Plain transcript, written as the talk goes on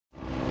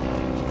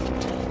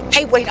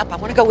Hey, wait up. I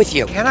want to go with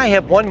you. Can I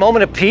have one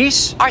moment of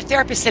peace? Our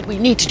therapist said we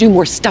need to do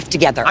more stuff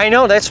together. I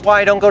know, that's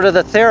why I don't go to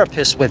the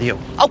therapist with you.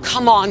 Oh,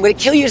 come on. Would it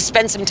kill you to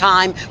spend some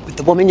time with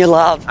the woman you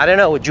love? I don't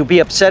know, would you be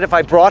upset if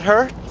I brought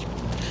her?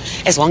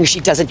 As long as she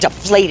doesn't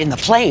deflate in the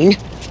plane.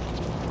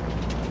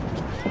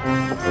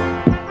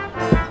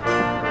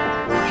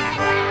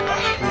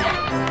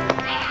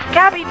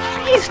 Gabby,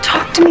 please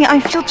talk to me.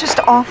 I feel just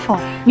awful.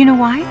 You know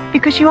why?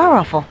 Because you are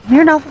awful.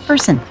 You're an awful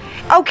person.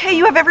 Okay,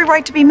 you have every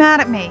right to be mad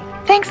at me.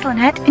 Thanks,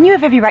 Lynette. And you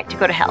have every right to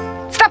go to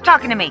hell. Stop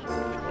talking to me.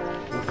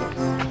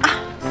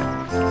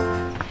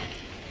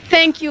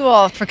 Thank you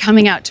all for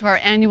coming out to our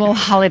annual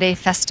holiday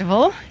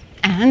festival.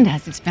 And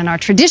as it's been our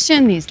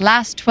tradition these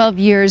last 12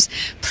 years,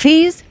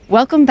 please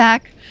welcome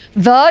back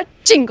the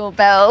Jingle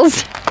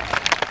Bells.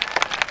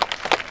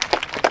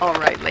 All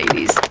right,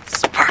 ladies,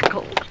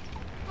 sparkle.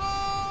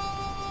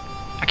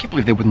 I can't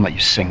believe they wouldn't let you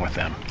sing with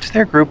them. It's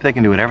their group, they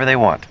can do whatever they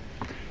want.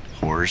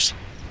 Whores.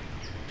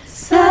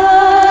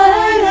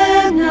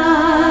 Silent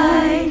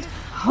night,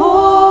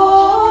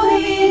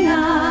 holy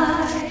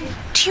night.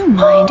 Do you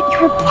mind?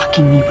 You're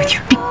blocking me with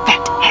your big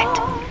fat head.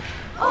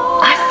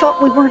 I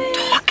thought we weren't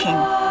talking.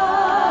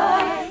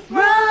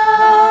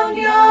 Round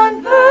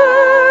yon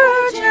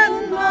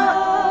virgin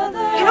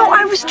mother. You know,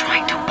 I was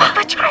trying to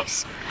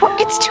apologize. Well,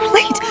 it's too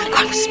late.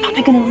 Carlos is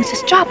probably going to lose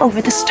his job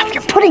over the stuff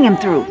you're putting him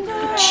through.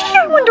 Gee,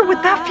 I wonder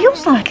what that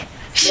feels like.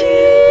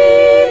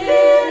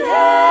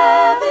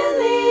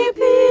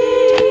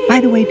 By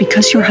the way,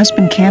 because your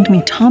husband canned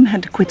me, Tom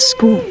had to quit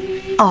school.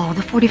 Oh,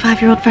 the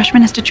 45-year-old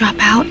freshman has to drop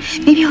out.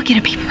 Maybe he'll get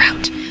a paper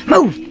route.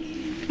 Move.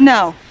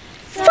 No.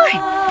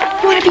 Fine.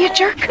 You want to be a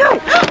jerk? No.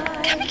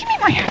 Gabby, give me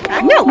my hat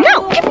back. No.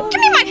 Give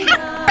me my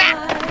hat back.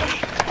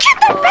 Get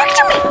that back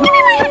to me. Give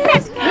me my hat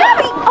back.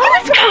 Gabby, all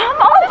is calm.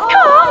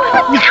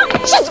 Now,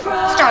 she's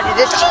started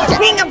it. She's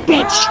being a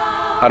bitch.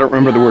 I don't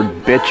remember the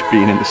word bitch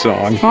being in the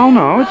song. Oh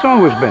no, it's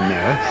always been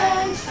there.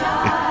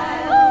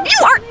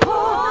 You are.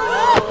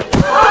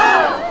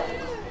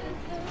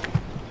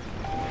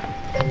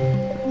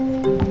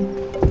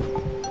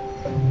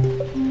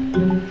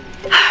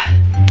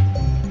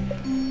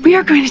 We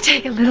are going to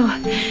take a little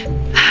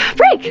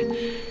break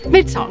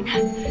mid-song,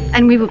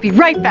 and we will be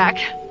right back.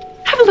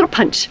 Have a little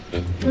punch.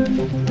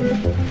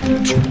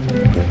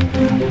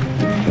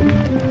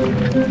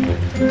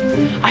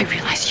 I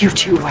realize you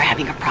two are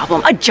having a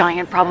problem, a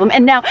giant problem,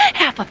 and now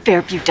half of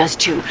Fairview does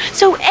too.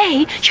 So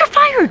A, you're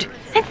fired,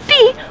 and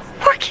B,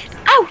 work it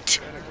out.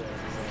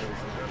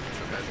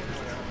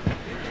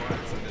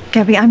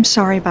 Gabby, I'm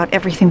sorry about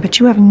everything, but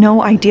you have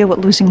no idea what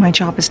losing my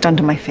job has done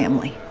to my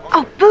family.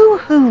 Oh,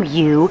 boo-hoo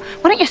you.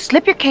 Why don't you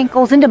slip your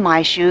cankles into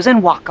my shoes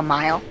and walk a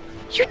mile?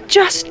 You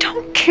just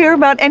don't care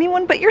about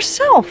anyone but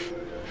yourself.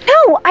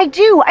 No, I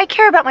do. I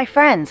care about my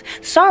friends.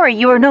 Sorry,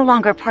 you are no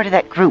longer part of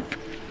that group.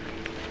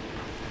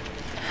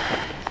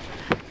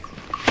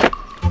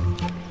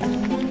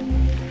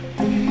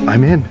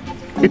 I'm in.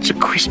 It's a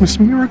Christmas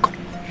miracle.